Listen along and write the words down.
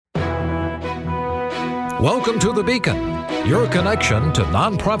Welcome to The Beacon, your connection to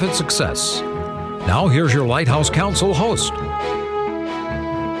nonprofit success. Now here's your Lighthouse Council host.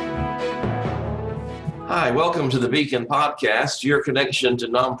 Hi, welcome to The Beacon Podcast, your connection to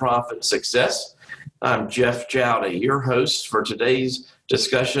nonprofit success. I'm Jeff Jowdy, your host for today's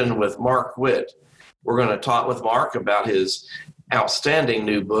discussion with Marc Whitt. We're going to talk with Marc about his outstanding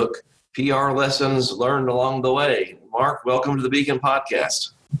new book, PR Lessons Learned Along the Way. Marc, welcome to The Beacon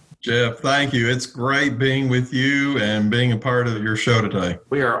Podcast. Jeff, thank you. It's great being with you and being a part of your show today.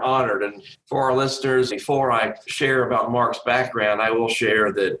 We are honored. And for our listeners, before I share about Marc's background, I will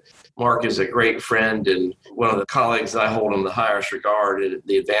share that Marc is a great friend and one of the colleagues that I hold in the highest regard in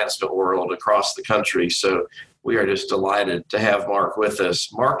the advancement world across the country. So we are just delighted to have Marc with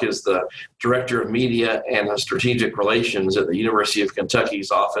us. Marc is the Director of Media and Strategic Relations at the University of Kentucky's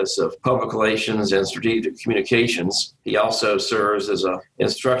Office of Public Relations and Strategic Communications. He also serves as an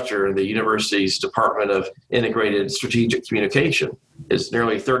instructor in the university's Department of Integrated Strategic Communication. His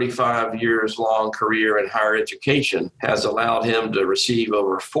nearly 35 years long career in higher education has allowed him to receive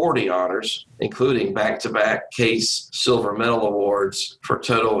over 40 honors, including back-to-back Case Silver Medal Awards for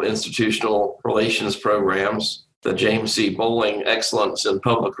Total Institutional Relations Programs, the James C. Bowling Excellence in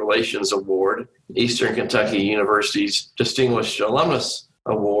Public Relations Award, Eastern Kentucky University's Distinguished Alumnus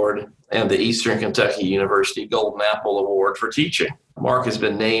Award, and the Eastern Kentucky University Golden Apple Award for teaching. Marc has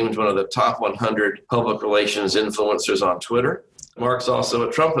been named one of the top 100 public relations influencers on Twitter. Marc's also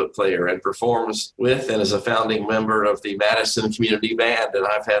a trumpet player and performs with and is a founding member of the Madison Community Band. And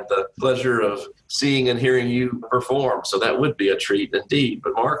I've had the pleasure of seeing and hearing you perform. So that would be a treat indeed.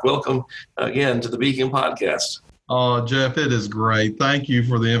 But Marc, welcome again to the Beacon Podcast. Oh, Jeff, it is great. Thank you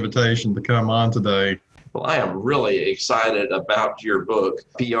for the invitation to come on today. Well, I am really excited about your book,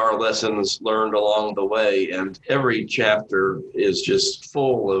 PR Lessons Learned Along the Way, and every chapter is just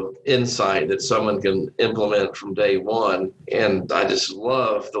full of insight that someone can implement from day one. And I just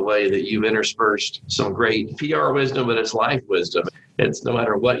love the way that you've interspersed some great PR wisdom, but it's life wisdom. It's no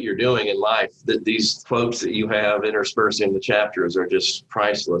matter what you're doing in life, that these quotes that you have interspersing the chapters are just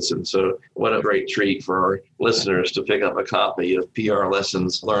priceless. And so what a great treat for our listeners to pick up a copy of PR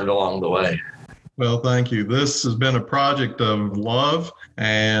Lessons Learned Along the Way. Well, thank you. This has been a project of love,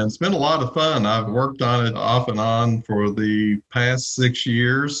 and it's been a lot of fun. I've worked on it off and on for the past 6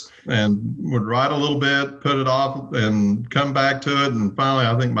 years and would write a little bit, put it off, and come back to it. And finally,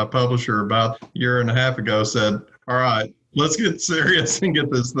 I think my publisher about a year and a half ago said, all right, let's get serious and get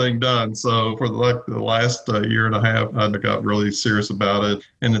this thing done. So for the last year and a half, I got really serious about it.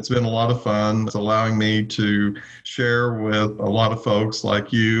 And it's been a lot of fun. It's allowing me to share with a lot of folks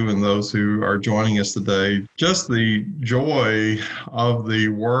like you and those who are joining us today, just the joy of the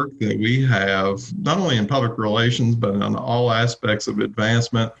work that we have, not only in public relations, but in all aspects of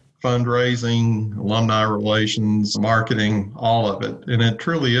advancement, fundraising, alumni relations, marketing, all of it. And it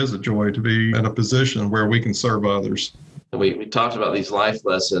truly is a joy to be in a position where we can serve others. We talked about these life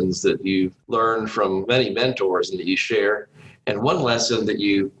lessons that you learned from many mentors and that you share. And one lesson that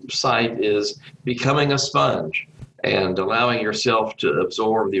you cite is becoming a sponge and allowing yourself to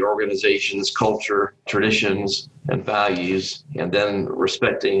absorb the organization's culture, traditions, and values, and then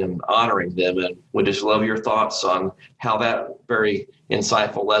respecting and honoring them. And we just love your thoughts on how that very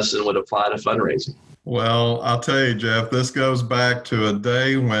insightful lesson would apply to fundraising. Well, I'll tell you, Jeff, this goes back to a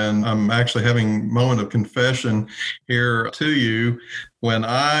day when I'm actually having a moment of confession here to you. When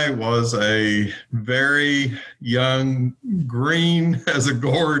I was a very young, green as a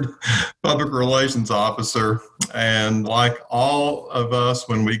gourd public relations officer, and like all of us,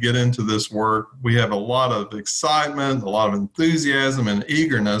 when we get into this work, we have a lot of excitement, a lot of enthusiasm and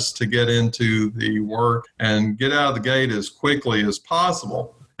eagerness to get into the work and get out of the gate as quickly as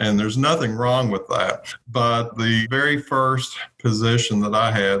possible. And there's nothing wrong with that. But the very first position that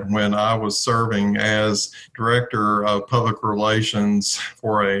I had when I was serving as Director of Public Relations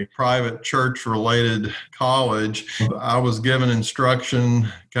for a private church-related college, I was given instruction,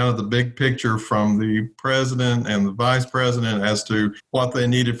 kind of the big picture from the president and the vice president as to what they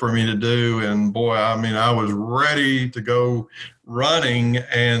needed for me to do. And boy, I was ready to go running.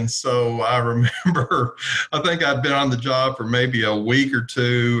 And so I remember, I think I'd been on the job for maybe a week or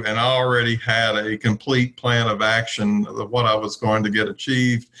two, and I already had a complete plan of action of what I was going to get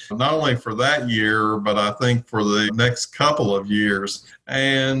achieved, not only for that year, but I think for the next couple of years.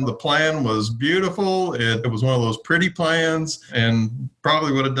 And the plan was beautiful. It was one of those pretty plans, and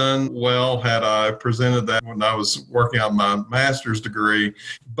probably would have done well had I presented that when I was working on my master's degree.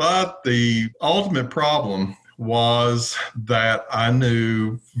 But the ultimate problem was that I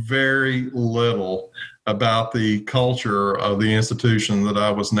knew very little about the culture of the institution that I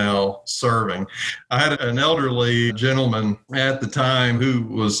was now serving. I had an elderly gentleman at the time who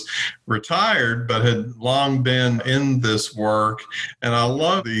was retired but had long been in this work. And I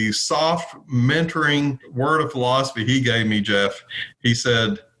love the soft mentoring word of philosophy he gave me, Jeff. He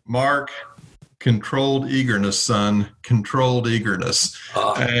said, "Mark, controlled eagerness, son, controlled eagerness."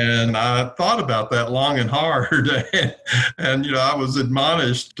 And I thought about that long and hard. And, I was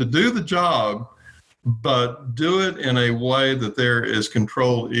admonished to do the job, but do it in a way that there is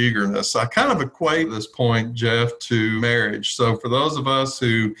controlled eagerness. I kind of equate this point, Jeff, to marriage. So for those of us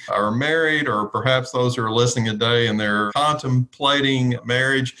who are married, or perhaps those who are listening today and they're contemplating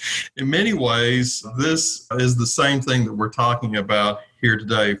marriage, in many ways, this is the same thing that we're talking about here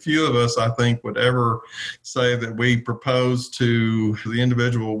today. Few of us, I think, would ever say that we proposed to the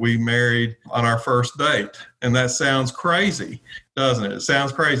individual we married on our first date. And that sounds crazy, doesn't it? It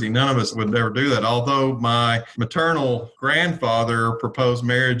sounds crazy. None of us would ever do that. Although my maternal grandfather proposed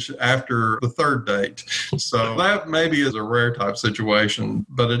marriage after the third date. So that maybe is a rare type situation,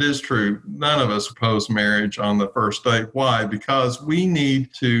 but it is true. None of us propose marriage on the first date. Why? Because we need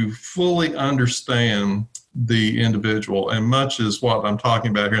to fully understand the individual. And much is what I'm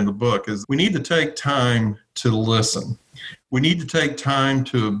talking about here in the book is we need to take time to listen. We need to take time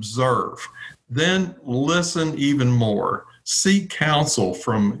to observe, then listen even more. Seek counsel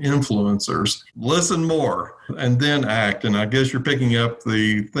from influencers, listen more, and then act. And I guess you're picking up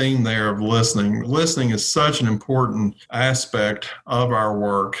the theme there of listening. Listening is such an important aspect of our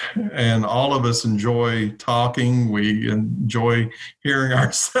work, and all of us enjoy talking. We enjoy hearing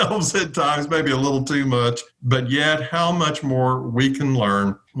ourselves at times, maybe a little too much, but yet how much more we can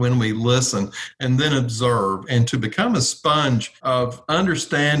learn when we listen and then observe, and to become a sponge of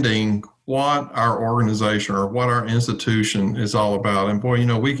understanding what our organization or what our institution is all about. And boy,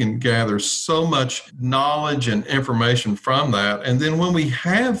 we can gather so much knowledge and information from that. And then when we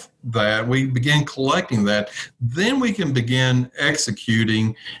have that, we begin collecting that, then we can begin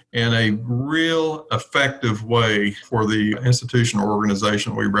executing in a real effective way for the institution or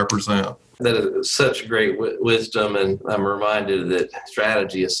organization we represent. That is such great wisdom, and I'm reminded that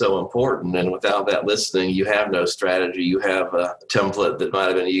strategy is so important, and without that listening, you have no strategy. You have a template that might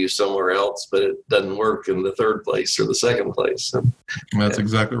have been used somewhere else, but it doesn't work in the third place or the second place. That's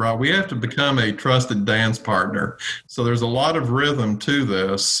exactly right. We have to become a trusted dance partner. So there's a lot of rhythm to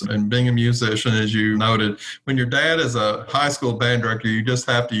this, and being a musician, as you noted, when your dad is a high school band director, you just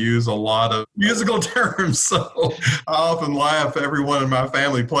have to use a lot of musical terms. So I often laugh. Everyone in my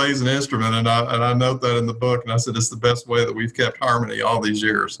family plays an instrument. And I note that in the book, and I said it's the best way that we've kept harmony all these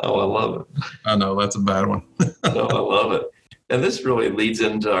years. Oh, I love it. I know, that's a bad one. No, I love it. And this really leads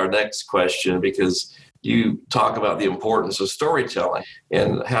into our next question, because you talk about the importance of storytelling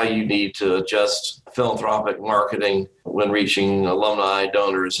and how you need to adjust philanthropic marketing when reaching alumni,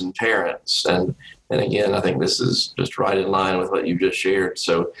 donors, and parents. And again, I think this is just right in line with what you just shared.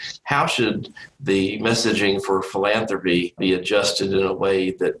 So how should the messaging for philanthropy be adjusted in a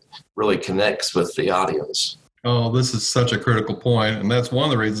way that really connects with the audience? Oh, this is such a critical point. And that's one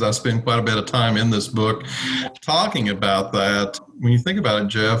of the reasons I spend quite a bit of time in this book talking about that. When you think about it,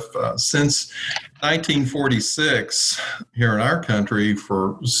 Jeff, since 1946 here in our country,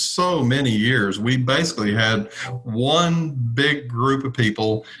 for so many years, we basically had one big group of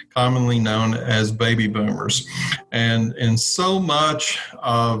people commonly known as baby boomers. And in so much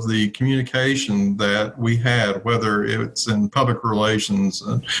of the communication that we had, whether it's in public relations,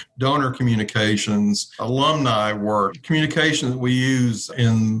 donor communications, alumni work, communication that we use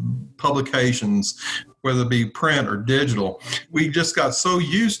in publications, whether it be print or digital, we just got so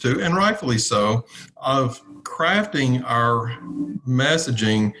used to, and rightfully so, of crafting our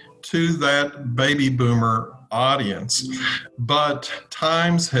messaging to that baby boomer audience. But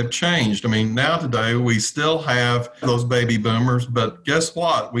times have changed. I mean, now today we still have those baby boomers, but guess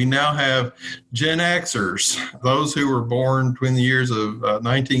what? We now have Gen Xers, those who were born between the years of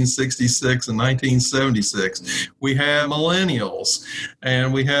 1966 and 1976. We have millennials,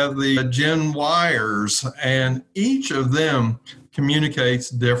 and we have the Gen Yers, and each of them communicates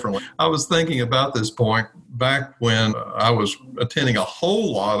differently. I was thinking about this point back when I was attending a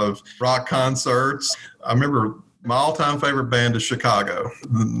whole lot of rock concerts. I remember my all-time favorite band is Chicago.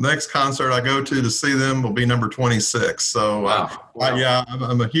 The next concert I go to see them will be number 26. So, wow.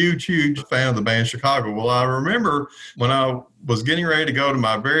 I'm a huge fan of the band Chicago. Well, I remember when I was getting ready to go to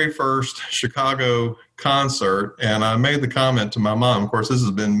my very first Chicago concert, and I made the comment to my mom. Of course, this has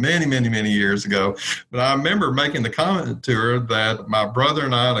been many, many, many years ago, but I remember making the comment to her that my brother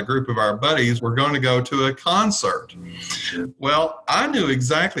and I and a group of our buddies were going to go to a concert. Well, I knew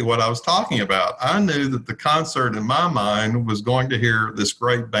exactly what I was talking about. I knew that the concert in my mind was going to hear this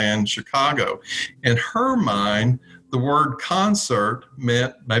great band, Chicago. In her mind, the word concert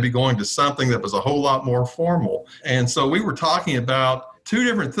meant maybe going to something that was a whole lot more formal. And so we were talking about two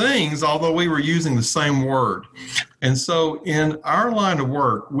different things, although we were using the same word. And so in our line of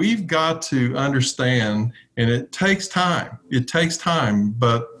work, we've got to understand, and it takes time,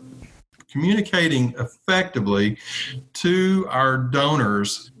 but communicating effectively to our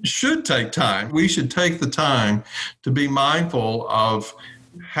donors should take time. We should take the time to be mindful of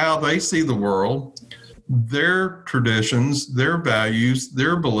how they see the world, their traditions, their values,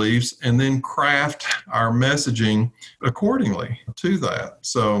 their beliefs, and then craft our messaging accordingly to that.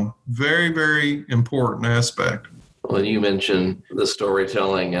 So very, very important aspect. Well, you mentioned the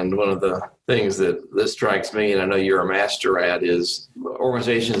storytelling, and one of the things that strikes me, and I know you're a master at, is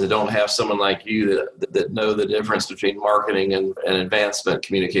organizations that don't have someone like you that know the difference between marketing and advancement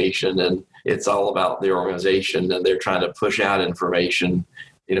communication, and it's all about the organization, and they're trying to push out information.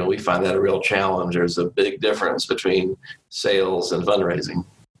 You know, we find that a real challenge. There's a big difference between sales and fundraising.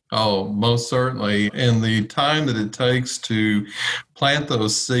 Oh, most certainly. And the time that it takes to plant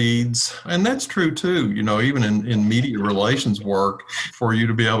those seeds, and that's true too, you know, even in media relations work, for you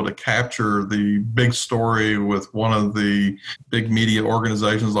to be able to capture the big story with one of the big media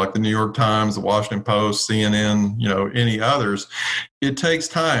organizations like the New York Times, the Washington Post, CNN, you know, any others, it takes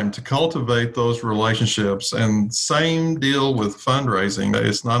time to cultivate those relationships. And same deal with fundraising.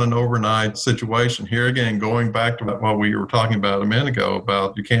 It's not an overnight situation. Here again, going back to what we were talking about a minute ago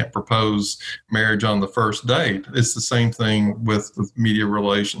about you can't propose marriage on the first date. It's the same thing with media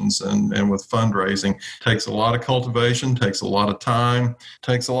relations and with fundraising. It takes a lot of cultivation, takes a lot of time,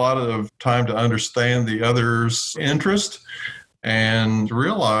 takes a lot of time to understand the other's interest and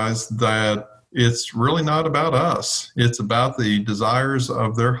realize that it's really not about us. It's about the desires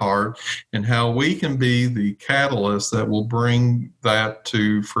of their heart and how we can be the catalyst that will bring that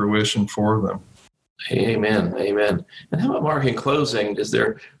to fruition for them. Amen. Amen. And how about, Mark, in closing, is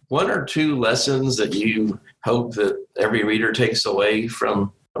there one or two lessons that you hope that every reader takes away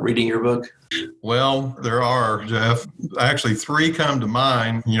from reading your book? Well, there are, Jeff. Actually, three come to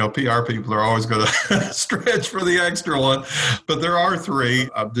mind. You know, PR people are always going to stretch for the extra one, but there are three.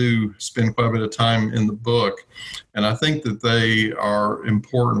 I do spend quite a bit of time in the book, and I think that they are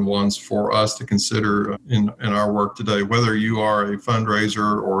important ones for us to consider in our work today, whether you are a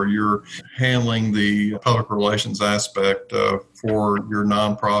fundraiser or you're handling the public relations aspect for your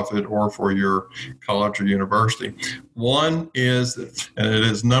nonprofit or for your college or university. One is, and it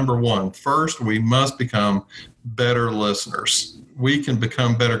is number one, first, we must become better listeners. We can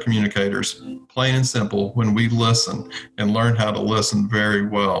become better communicators, plain and simple, when we listen and learn how to listen very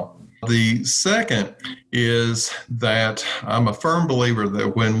well. The second is that I'm a firm believer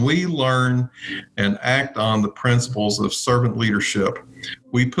that when we learn and act on the principles of servant leadership,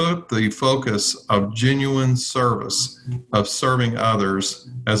 we put the focus of genuine service, of serving others,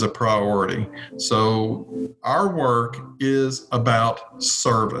 as a priority. So our work is about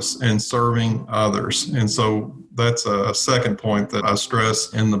service and serving others. And so that's a second point that I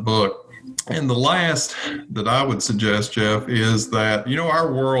stress in the book. And the last that I would suggest, Jeff, is that, you know,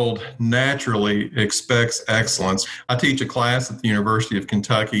 our world naturally expects excellence. I teach a class at the University of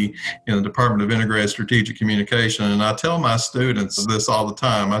Kentucky in the Department of Integrated Strategic Communication, and I tell my students this all the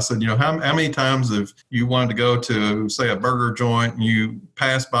time. I said, you know, how many times have you wanted to go to, say, a burger joint, and you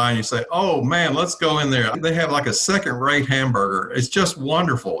pass by and you say, oh, man, let's go in there. They have like a second-rate hamburger. It's just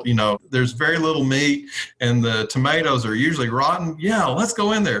wonderful. You know, there's very little meat, and the tomatoes are usually rotten. Yeah, let's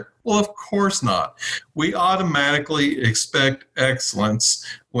go in there. Well, of course not. We automatically expect excellence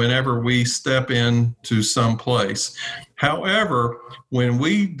whenever we step into some place. However, when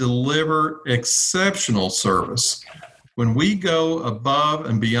we deliver exceptional service, when we go above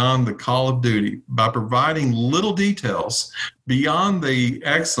and beyond the call of duty by providing little details beyond the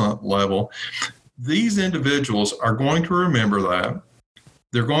excellent level, these individuals are going to remember that.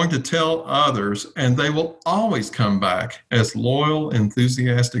 They're going to tell others, and they will always come back as loyal,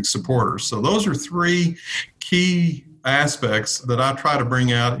 enthusiastic supporters. So those are three key aspects that I try to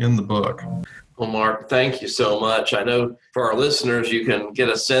bring out in the book. Well, Mark, thank you so much. I know for our listeners, you can get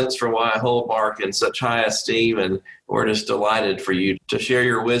a sense for why I hold Mark in such high esteem, and we're just delighted for you to share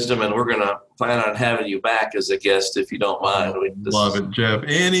your wisdom, and we're going to plan on having you back as a guest if you don't mind. Love it, Jeff.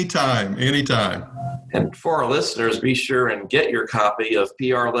 Anytime. And for our listeners, be sure and get your copy of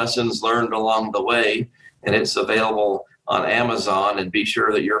PR Lessons Learned Along the Way, and it's available on Amazon. And be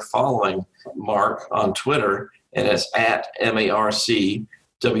sure that you're following Marc on Twitter, and it's at MarcWhitt.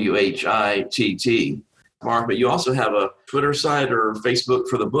 Marc, but you also have a Twitter site or Facebook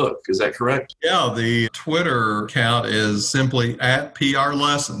for the book. Is that correct? Yeah, the Twitter account is simply at PR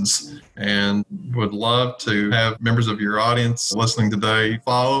Lessons, and would love to have members of your audience listening today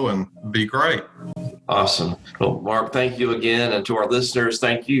follow, and be great. Awesome. Well, Marc, thank you again. And to our listeners,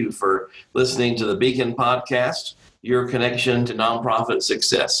 thank you for listening to the Beacon Podcast, your connection to nonprofit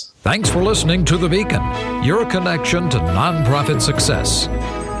success. Thanks for listening to The Beacon, your connection to nonprofit success.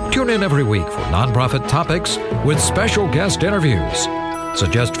 Tune in every week for nonprofit topics with special guest interviews.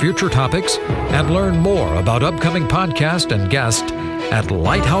 Suggest future topics and learn more about upcoming podcasts and guests at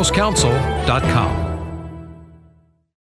lighthousecouncil.com.